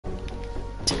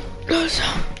Oh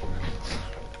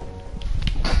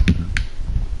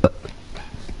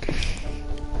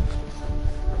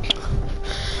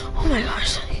my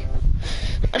gosh.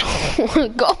 I don't want to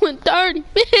go in 30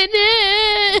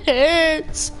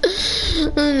 minutes.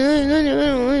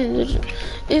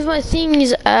 If my thing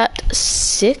is at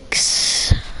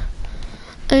 6,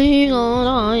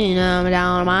 I'm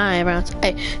down my brows.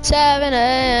 7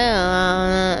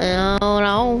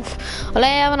 off.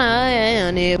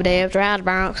 11 if they've tried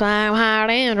box, I'm hard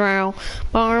and drown.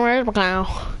 Born with my clown.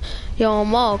 You're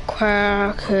more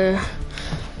cracker.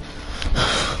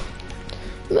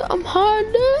 I'm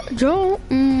hard to jump,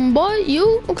 but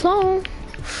you a clown.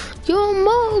 You're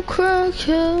more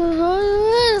cracker.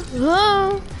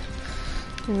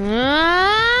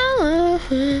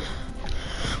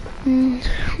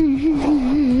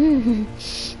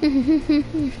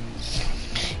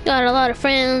 Got a lot of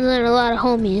friends and a lot of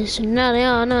homies. Now they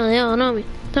all know me.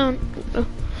 Don't.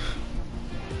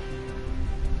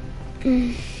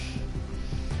 11.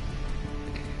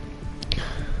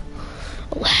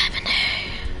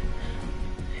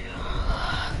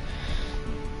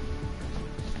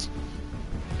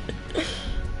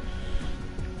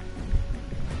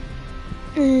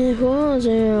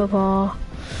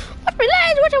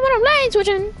 What I'm lane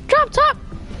switching. Drop top.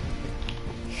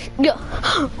 Yeah.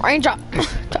 Raindrop.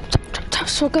 Top.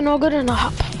 Looking all good in the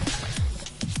hop.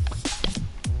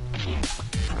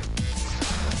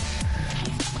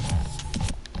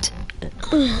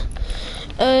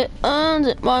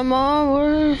 My mom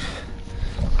were.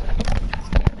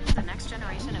 The next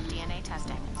generation of DNA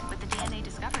testing with the DNA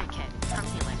Discovery Kit from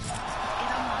Helix. It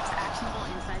unlocks actionable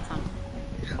insights on.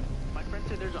 My friend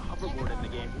said there's a hoverboard in the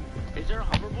game. Is there a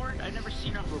hoverboard? I've never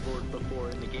seen a hoverboard before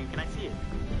in the game. Can I see it?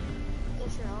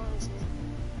 Yes, sir, I want to see it.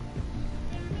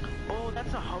 Oh,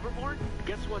 that's a hoverboard?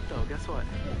 Guess what though? Guess what?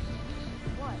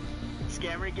 What?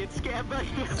 Scammer gets scammed by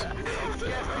Scammer gets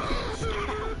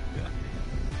scammed.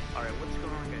 Alright, what's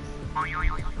going on, guys?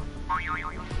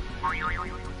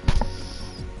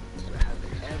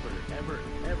 Have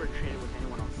ever traded with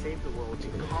anyone on Save the World? To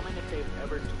comment if they've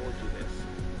ever told you this.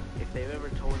 If they've ever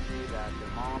told you that their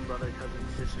mom, brother, cousin,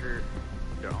 sister,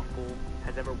 their uncle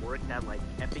has ever worked at like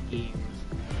Epic Games,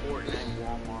 Fortnite,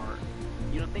 Walmart,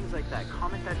 you know, things like that.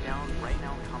 Comment that down right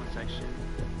now in the comment section.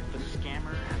 If the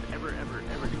scammer has ever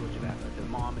told you that their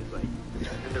mom is like,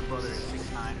 and their brother is 6'9" or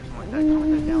something like that,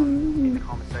 comment that down in the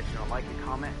comment section or like and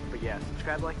comment. But yeah,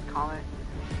 subscribe, like, and comment.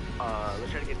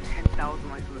 Let's try to get 10,000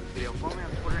 likes on this video. Follow me on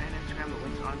Twitter and Instagram. The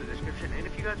links are in the description. And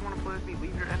if you guys want to play with me,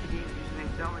 leave your Epic Games username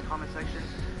down in the comment section.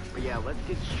 But yeah, let's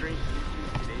get straight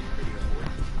into today's video, boys.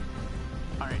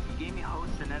 Alright, you gave me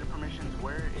hosts and edit permissions.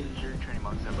 Where is your training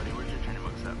mug set, buddy? Where's your training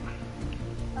mug set?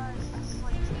 It's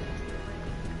like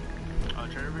Oh,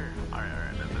 trade over here?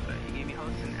 Alright, bet. You gave me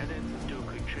hosts and edits. Let's do a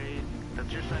quick trade.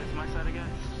 That's your side, it's my side, I guess?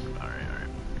 Alright.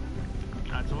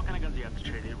 Alright, so what kind of guns do you have to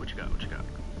trade, dude? What you got?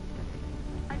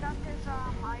 I got this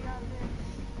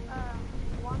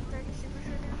 130 super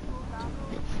shredder, full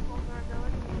goggles, full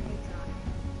durability, and nature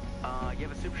on it. You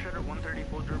have a super shredder, 130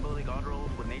 full durability god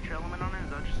rolls with nature element on it, is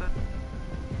that what you said?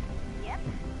 Yep.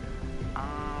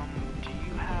 Do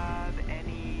you have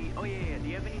any... Oh yeah, do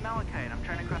you have any malachite? I'm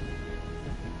trying to craft...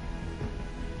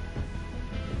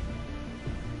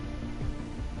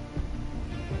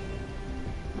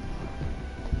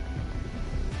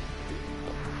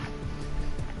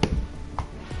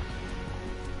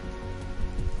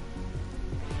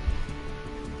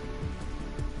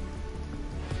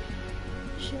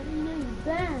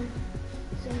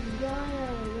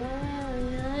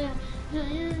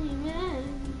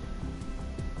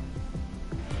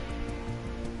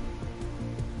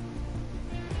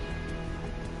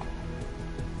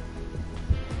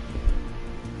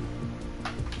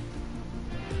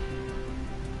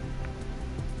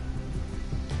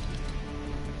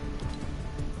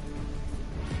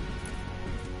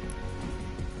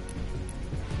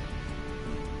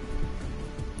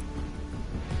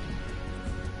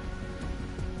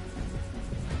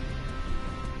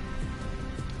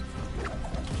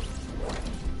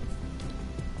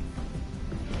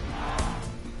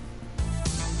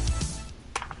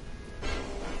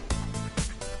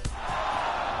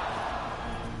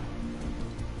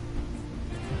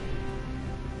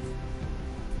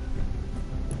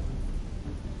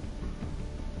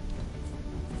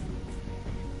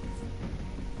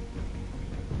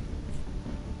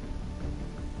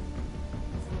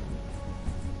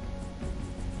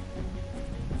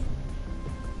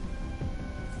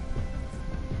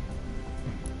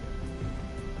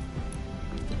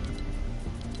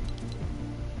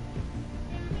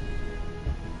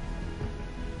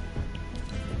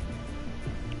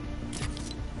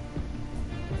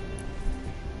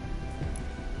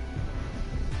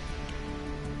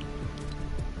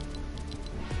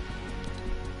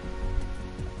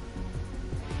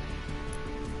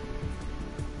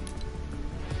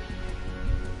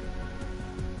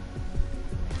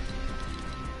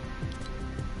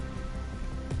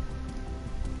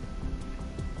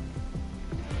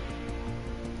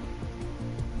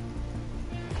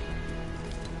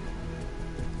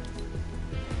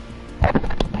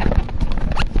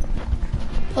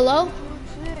 Hello?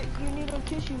 Sick. You need a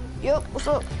tissue. Yep. What's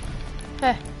up?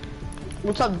 Hey.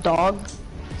 What's up, dog?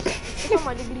 What's up,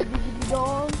 my diggity diggity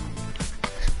dog?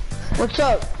 What's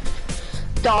up,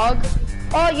 dog?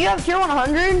 Oh, you have tier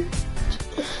 100?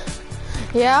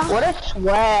 Yeah? What a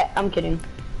sweat. I'm kidding.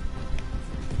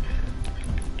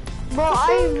 Bro,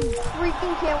 I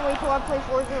freaking can't wait till I play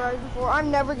Forza Horizon 4. I'm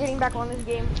never getting back on this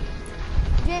game.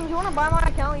 James, you want to buy my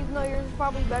account even though yours is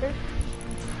probably better?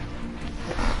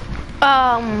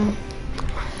 I'm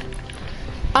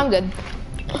good.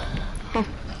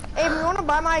 Hey, you want to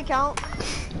buy my account?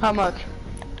 How much?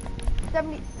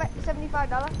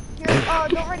 $75. Here,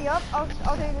 don't ready up. I'll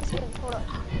tell you this thing. Hold up.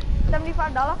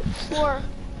 $75 for.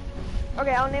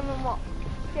 Okay, I'll name them all.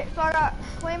 Okay, so I got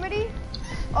Calamity,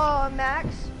 Max,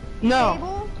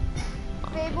 No.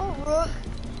 Fable, Rook,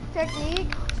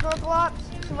 Technique, Snorkel Ops,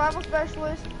 Survival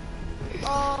Specialist,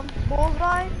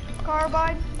 Bullseye,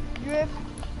 Carbide, Drift,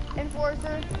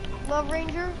 Enforcer, Love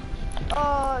Ranger,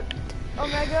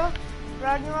 Omega,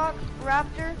 Ragnarok,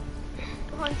 Raptor,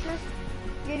 Huntress,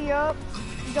 Giddy Up,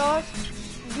 Dust,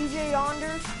 DJ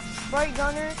Yonder, Bright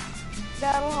Gunner,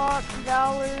 Battlehawk,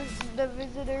 Valor, The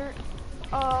Visitor,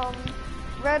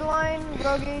 Redline,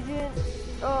 Rogue Agent,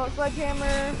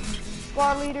 Sledgehammer,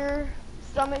 Squad Leader,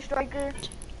 Summit Striker,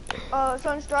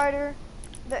 Sunstrider,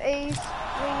 the Ace,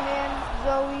 Wingman,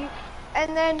 Zoe,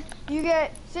 and then you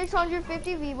get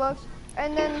 650 V-Bucks,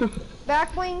 and then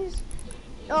Backwings,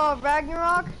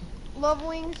 Ragnarok, Love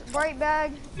Wings, Bright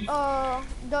Bag,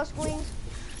 Dusk Wings,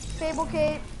 Fable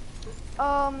Cape,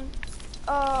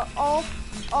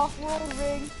 Off-World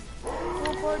Rig,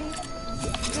 Pool Party,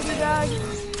 Goodie Bag,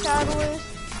 Catalyst,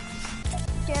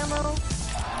 Camo,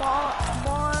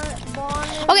 Bond.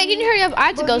 Okay, can you hurry up? I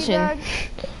have to go Boogie soon. Bag.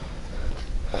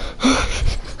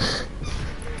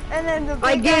 And then the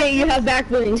I big get it, bag, you have back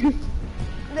bling.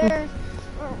 there's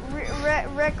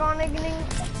Reckoning,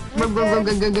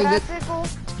 Bicycle,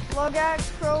 Lug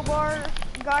Axe, Crowbar,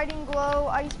 Guiding Glow,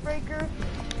 Icebreaker,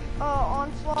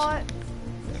 Onslaught,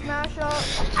 Smash Up,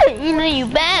 You know you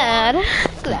bad.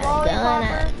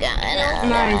 Lollipopper,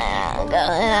 Nice.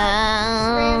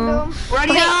 Random,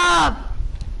 Ready up!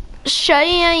 Show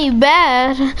you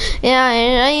bad. Yeah, I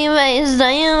know you bad. Show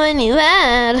you when you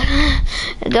bad.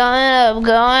 Going up,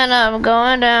 going up,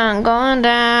 going down, going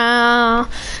down.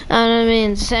 I'm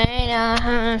insane.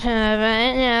 my dancing.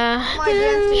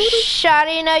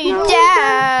 Shawty, know you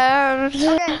down.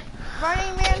 Okay,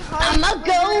 Running Man, Hype, I'ma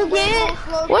go Wizard, get- Rainbow,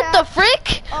 Slow What the Cat,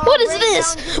 frick? What is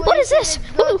this? Breakdown, What is this?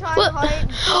 Duelation, Go Ooh, Time, what?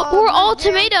 Hype, We're all Blue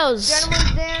Jam, tomatoes.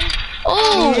 Gentleman's Dance,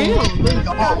 Oh,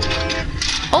 Calculated.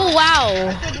 oh wow,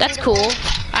 that's cool.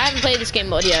 I haven't played this game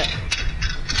mode yet.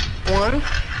 One.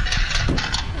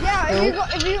 Yeah, if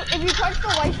you touch the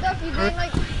white stuff, you gain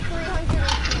like 300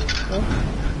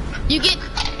 HP. You get.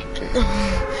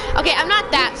 Okay, I'm not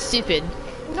that stupid.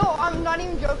 No, I'm not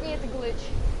even joking. It's a glitch.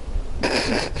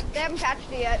 They haven't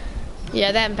patched it yet.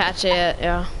 Yeah, they haven't patched it yet.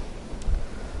 Yeah.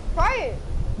 Try it.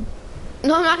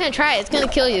 No, I'm not gonna try it. It's gonna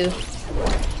kill you.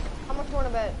 How much you wanna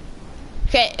bet?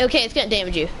 Okay, okay, it's gonna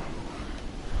damage you.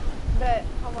 Bet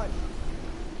how much?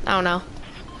 I don't know.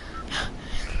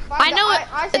 I know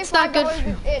I say it's not good $5,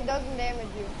 for- it doesn't damage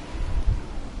you.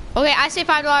 Okay, I say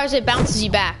 $5. It bounces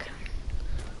you back.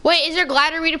 Wait, is there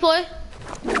glider redeploy?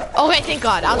 Okay, thank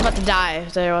God. I was about to die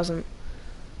if there wasn't.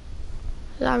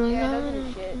 Yeah, it doesn't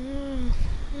do shit.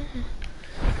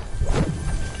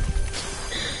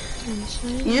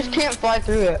 You just can't fly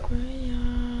through it.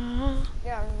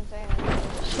 Yeah, I'm saying.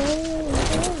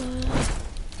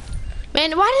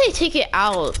 Man, why did they take it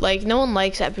out? Like, no one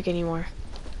likes Epic anymore.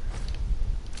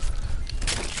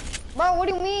 Bro, what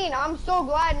do you mean? I'm so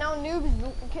glad now noobs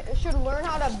should learn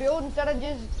how to build instead of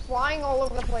just flying all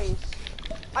over the place.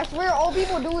 I swear all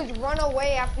people do is run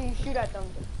away after you shoot at them.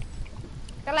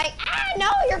 They're like, ah, no,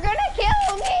 you're gonna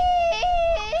kill me!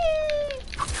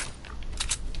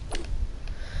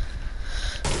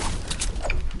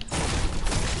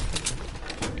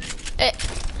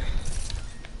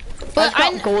 But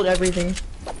I got gold everything.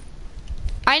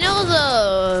 I know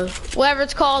the, whatever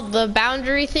it's called, the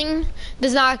boundary thing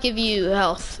does not give you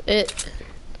health. How much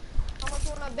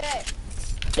you wanna bet?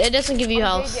 It doesn't give you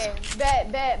health. JJ.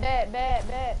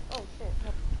 Bet. Oh shit.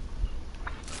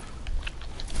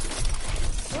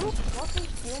 Who fucking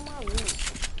steal my loot?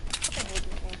 Fucking hate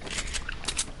this game.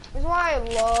 This is why I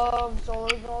love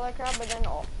solos and all that crap, but then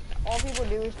all people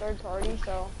do is third party,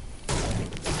 so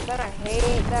then I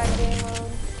hate that game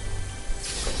mode.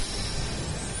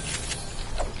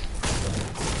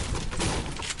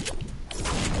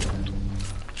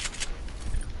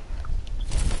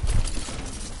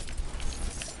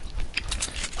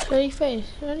 Show your face.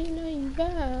 How do you know you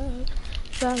bad?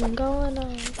 I'm going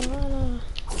on, going on.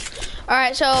 All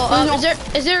right, so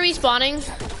is there respawning?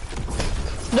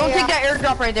 Don't take that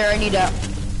airdrop right there. I need that.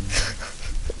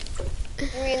 You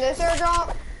mean this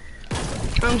airdrop?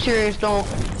 I'm serious. Don't.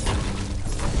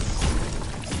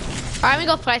 All right, we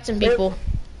go fight some people.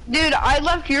 Dude, I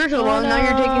left yours alone. Now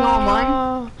you're taking all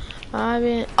mine. I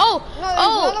mean,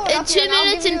 in 2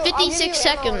 minutes and 56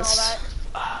 seconds.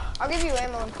 I'll give you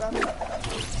ammo and stuff.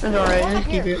 That's alright. Just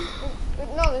keep it.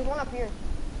 No, there's one up here.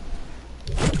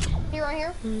 Here, right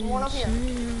here. One up here.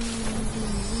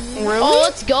 Really? Oh,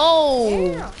 let's go.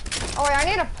 Yeah. Oh wait, I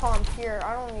need a pump here.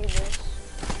 I don't need this.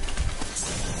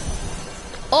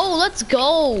 Oh, let's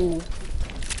go.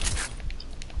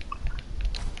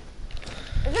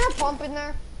 Is there a pump in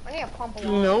there? I need a pump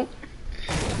along. Nope.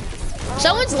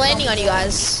 Someone's landing on you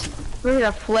guys. Look at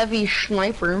a Flevy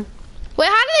sniper. Wait,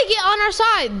 how did they get on our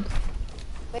side?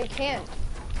 They can't.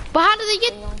 But how did they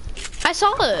get? I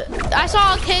saw it. I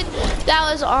saw a kid that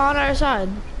was on our side.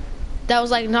 That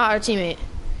was like not our teammate.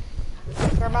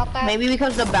 Sure about that? Maybe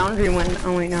because the boundary went.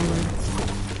 Oh wait, never mind.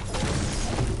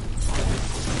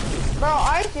 Bro,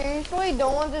 I seriously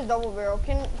don't want this double barrel.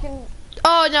 Can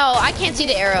Oh no, I can't see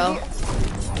the arrow.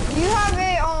 do you have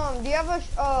a do you have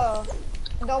a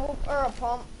double or a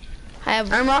pump? I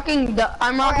have. I'm rocking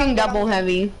double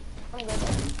heavy. I'm good.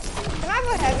 Can I have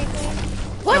a heavy, please?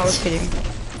 What? No, I was kidding.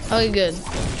 Okay, good.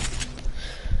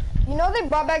 You know they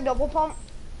brought back double pump?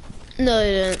 No,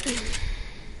 they didn't.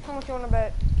 How much you wanna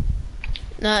bet?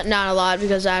 Not a lot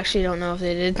because I actually don't know if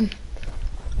they did.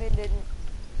 They didn't.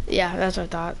 Yeah, that's what I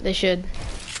thought. They should.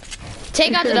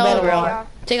 Take out the should've double bet a barrel. lot.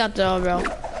 Take out the double barrel.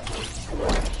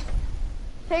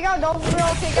 Take out double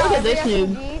barrel, take out Look at every this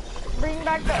noob. SMG, bring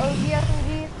back the OG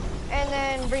SMG, and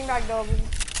then bring back double.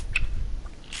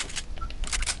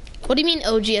 What do you mean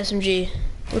OG SMG?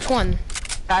 Which one?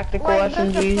 Tactical Like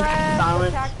SMG, the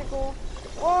silent. tactical.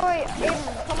 Oh wait,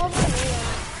 Aiden, come over to me.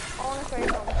 I wanna say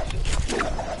something.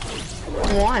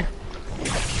 Why?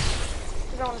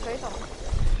 Cause I wanna say something.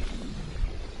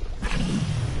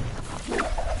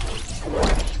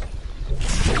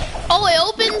 Oh, it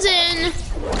opens in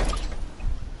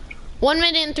 1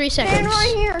 minute and 3 seconds. Stand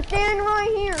right here, stand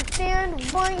right here,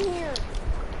 stand right here.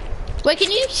 Wait,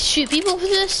 can you shoot people for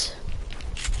this?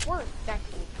 Where's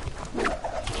Dexter?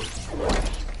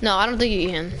 No, I don't think you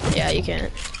can. Yeah, you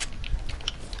can't.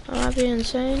 I'll be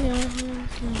insane.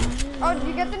 Oh, did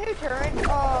you get the new turret?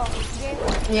 Game?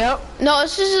 Yep. No,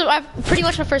 this is pretty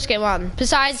much my first game on.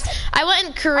 Besides, I went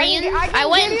in Korean. I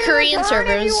went in Korean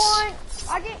servers.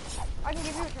 I can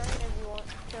give you a turret if you want.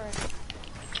 Turret.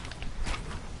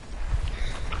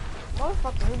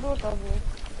 Motherfucker, who built those me?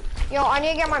 Yo, I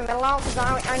need to get my metal out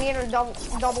because I need a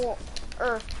double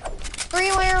earth.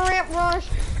 3-layer ramp rush.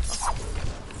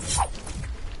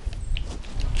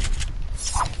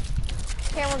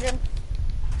 Okay, we're good.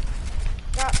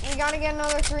 We gotta get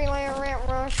another 3-layer ramp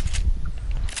rush.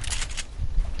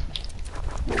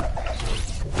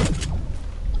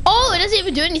 Oh, it doesn't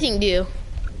even do anything to you.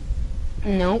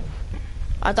 Nope.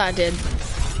 I thought it did.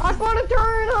 I gotta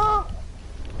turn it up.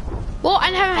 Well, I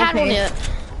haven't had one Okay. yet.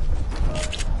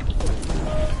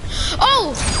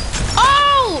 Oh!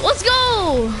 Oh! Let's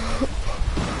go!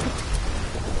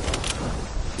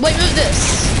 Wait, move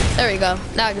this. There we go.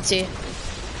 Now I can see.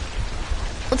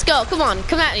 Let's go. Come on.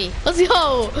 Come at me. Let's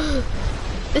go.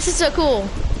 This is so cool.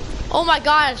 Oh my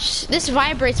gosh. This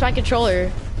vibrates my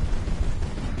controller.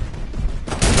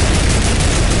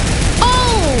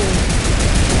 Oh!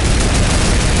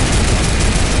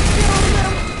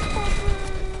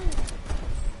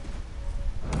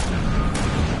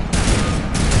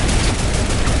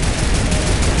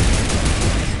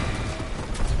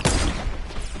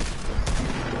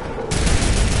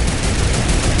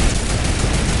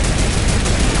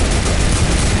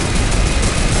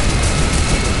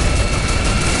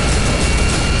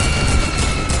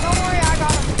 Don't worry, I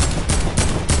got him.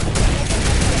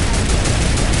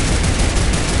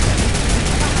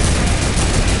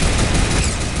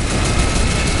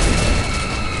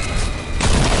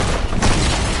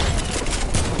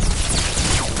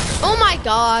 Oh my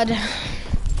god.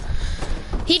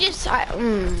 He just,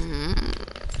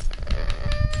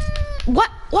 What?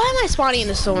 Why am I spawning in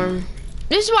the storm?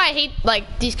 This is why I hate,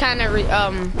 like, these kind of,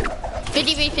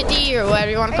 50v50 or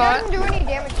whatever you want It to call doesn't it. do any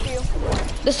damage to you.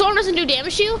 The storm doesn't do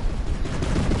damage to you?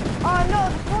 No, the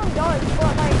storm does,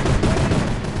 but like, when you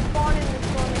spawn in the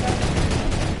storm, it doesn't.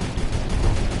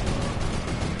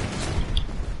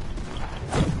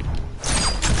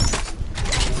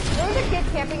 There was a kid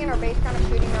camping in our base, kind of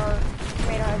shooting our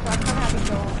tomato head, so I kind of had to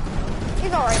kill him.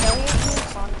 He's alright though, he's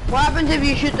fun. What happens if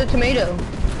you shoot the tomato?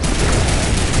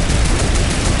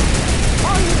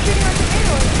 Oh, you're shooting our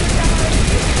tomato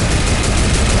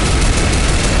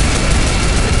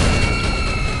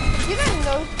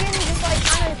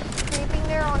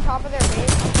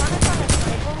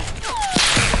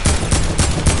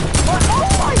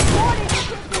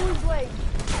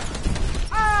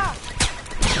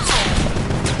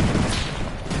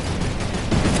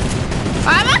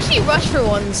shorter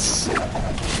ones.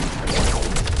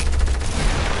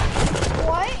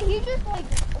 What? He just like,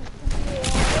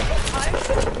 I'm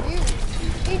confused.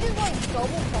 He just like double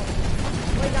pumped.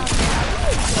 Wait, now, okay.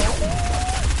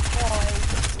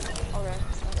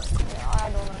 Yeah, I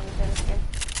don't understand this game.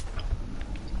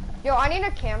 Yo, I need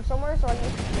a camp somewhere so I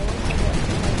can just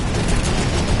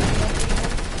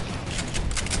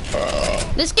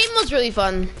This game was really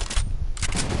fun.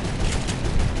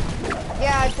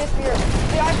 Yeah, it's just weird.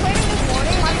 Dude, I played it this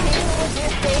morning. My team was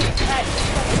just safe at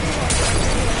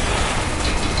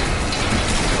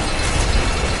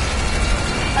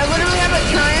I literally have a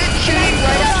turret shooting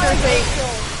right after fake.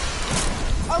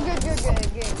 Oh, good.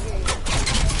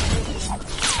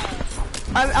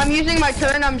 I'm using my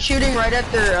turret. I'm shooting right at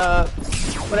their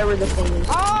whatever the thing is.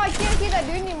 Oh, I can't see that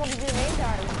dude anymore because your name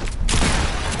tag.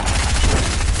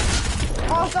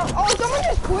 Oh, someone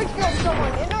just quick killed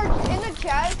someone in the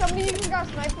chat. Somebody just got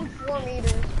sniped from 4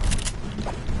 meters.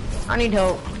 I need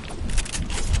help.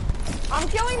 I'm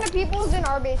killing the peoples in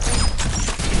our basement.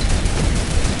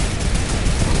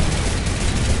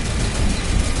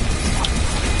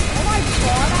 Oh my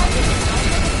god, I just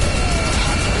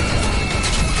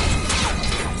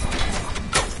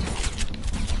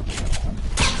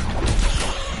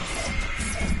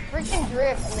freaking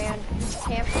drift, man.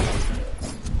 Camping.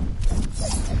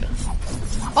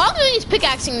 All I'm doing is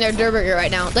pickaxing their Durburger right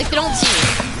now. Like, they don't see me.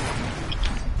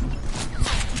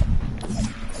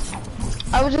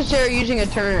 I was just there using a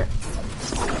turret.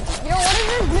 Yo, what is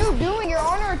this noob doing? You're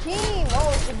on our team.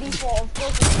 Oh, it's the default. Of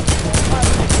course it's the default.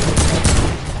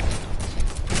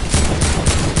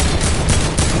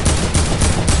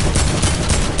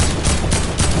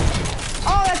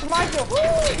 Oh, that's my kill. What?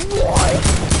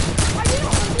 I didn't know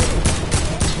what he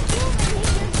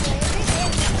just landed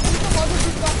and some other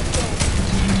dude got the kill.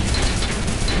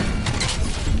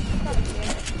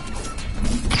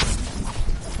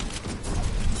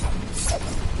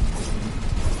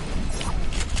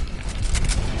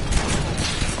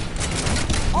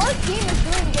 Our team is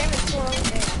doing damage to our own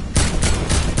thing.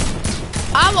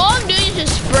 All I'm doing is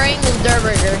just spraying this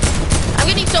Durburger. I'm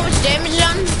getting so much damage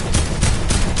done.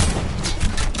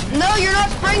 No, you're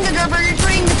not spraying the Durburger. You're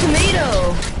spraying the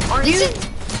tomato. Aren't you?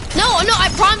 No, I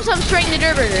promise I'm spraying the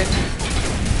Durburger.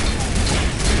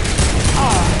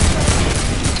 Oh.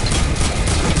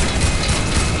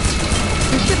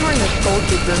 You should bring the Skull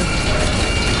Trooper.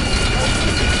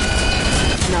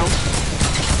 No.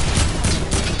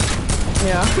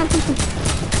 Yeah.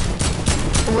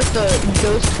 With the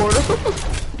ghost portal.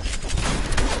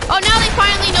 Oh, now they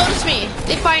finally noticed me.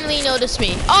 They finally noticed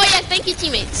me. Oh, yeah, thank you,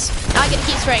 teammates. Now I get to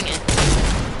keep spraying it.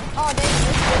 Oh, dang,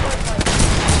 this is like...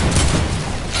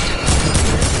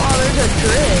 Oh, there's a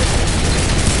drift.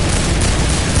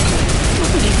 What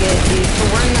did you get, dude? For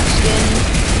wearing that skin,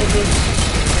 it just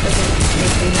doesn't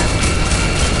make me happy.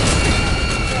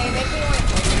 Okay, make me want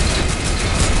to...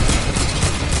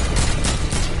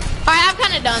 Alright, I'm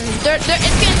kind of done. It's going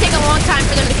to take a long time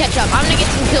for them to catch up. I'm going to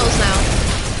get some kills now.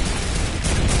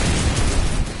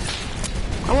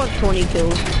 I want 20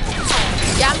 kills.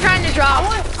 Yeah, I'm trying to drop.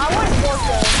 I want 4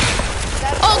 kills.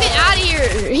 That's Oh, get out of here.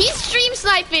 He's stream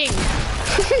sniping.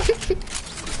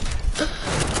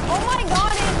 Oh my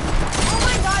god,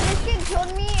 this kid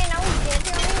killed me and I was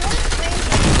dancing on me. What a strange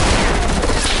thing.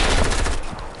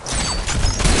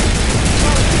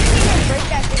 Bro, you can even break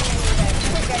that thing when you're dead.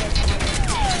 Look at it.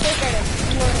 Look at it.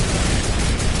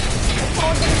 It's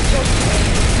all getting so quick.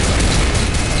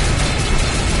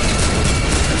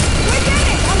 Quick at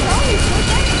it! I'm telling you, quick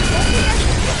at it! Don't be that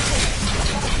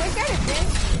quick at it, man.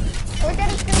 Quick at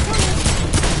it's gonna kill you.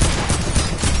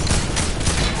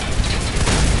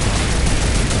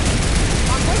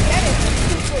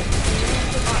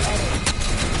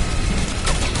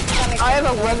 I have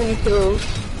 11 kills.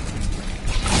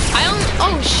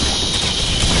 Oh,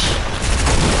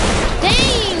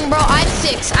 dang, bro, I have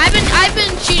 6. I've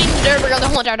been shooting the Durburger the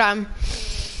whole entire time.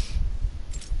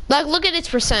 Like, look at its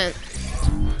percent.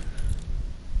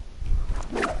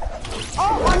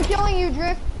 Oh, I'm killing you,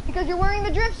 Drift, because you're wearing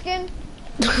the Drift skin.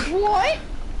 What?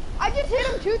 I just hit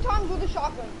him 2 times with a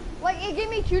shotgun. Like, it gave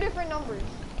me 2 different numbers.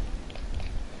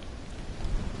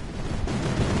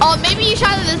 Oh, maybe you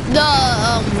shot the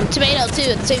tomato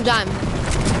too at the same time. Is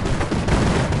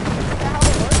that how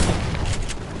it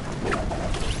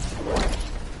works?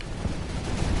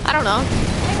 I don't know.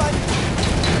 Hey, bud.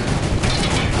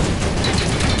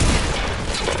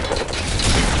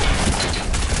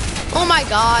 Oh my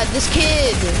god, this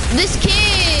kid. This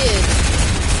kid.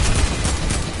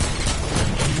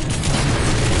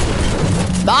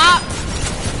 Bop.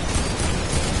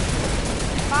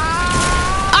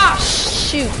 Ah,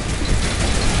 shoot.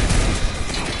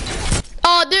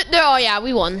 Oh yeah,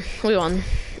 we won. We won.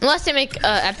 Unless they make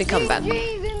epic comeback.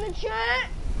 GG's in the chat.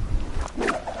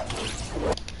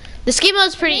 The ski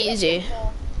mode's pretty easy.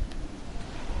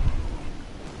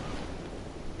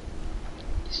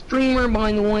 Streamer,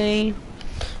 by the way.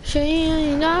 She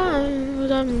ain't dying,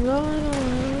 but I'm going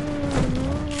on.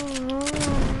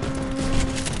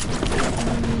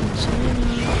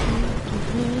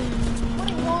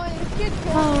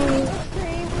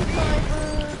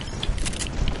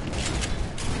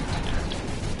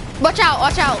 Watch out,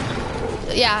 watch out.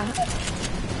 Yeah.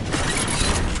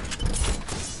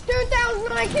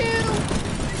 2,000 IQ.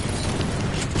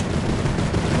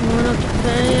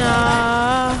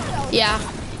 Yeah.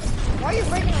 Why are you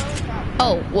breaking our own crap?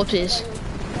 Oh, whoopsies.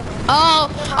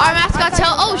 Oh, our mascot's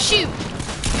hell. Oh, shoot.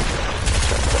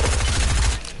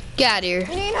 Get out of here.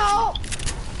 We need help.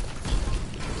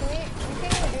 We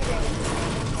can't even do damage.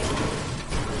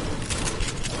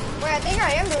 Wait, I think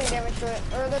I am doing damage to it.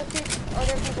 Or are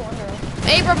there people under us?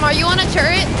 Abram, are you on a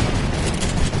turret?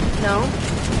 No.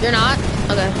 You're not?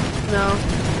 Okay. No.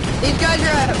 These guys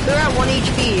they're at 1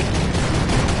 HP.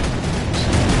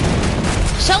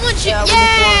 Someone shoot.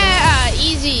 Yeah, Yeah,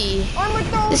 easy. I'm gonna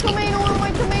throw tomato on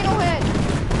my tomato head.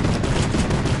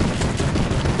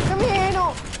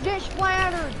 Tomato, get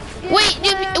splattered. Wait,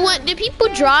 did people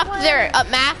drop their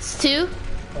mats too?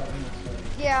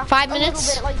 Yeah. 5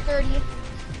 minutes? A little bit, like 30.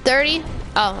 30?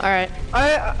 Oh, alright.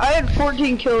 I had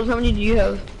 14 kills. How many do you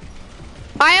have?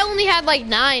 I only had like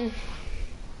 9.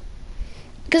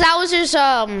 Cause I was just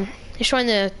destroying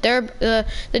the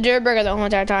Durburger the whole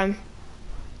entire time.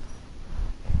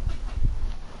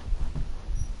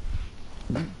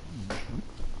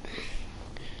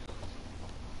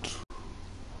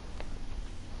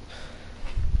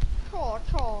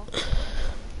 Chaw.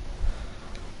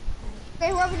 Okay,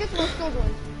 whoever gets most kills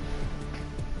wins.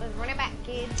 Let's run it back,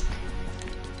 kids.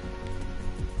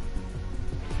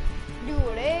 Do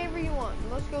whatever you want.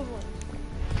 Most kills wins.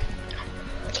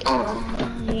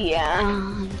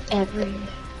 Yeah, every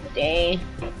day.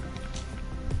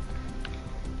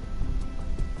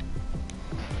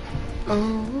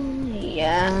 Oh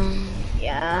yeah.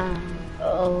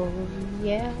 Oh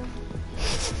yeah.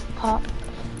 Pop.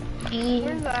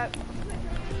 Where's that?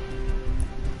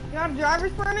 You got a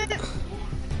driver's permit?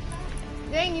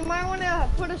 Dang, you might want to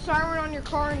put a siren on your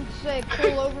car and say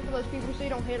pull over for those people so you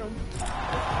don't hit them.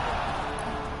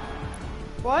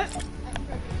 What?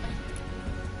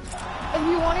 If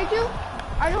you wanted to,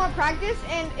 I don't have practice,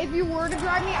 and if you were to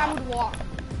drive me, I would walk.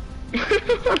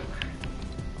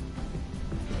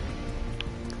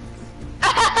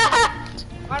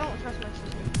 I don't trust my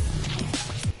sister.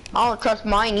 I don't trust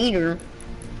mine either.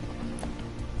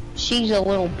 She's a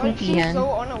little Like, poopy she's hen.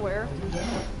 so unaware.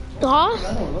 Huh?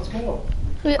 Let's go.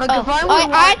 Like, if I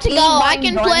I have to go. I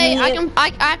can play.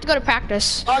 I have to go to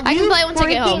practice. Are I can you play once I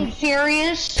get home. freaking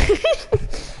serious?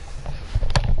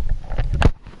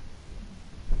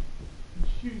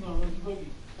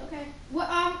 Okay. What?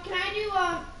 Can I do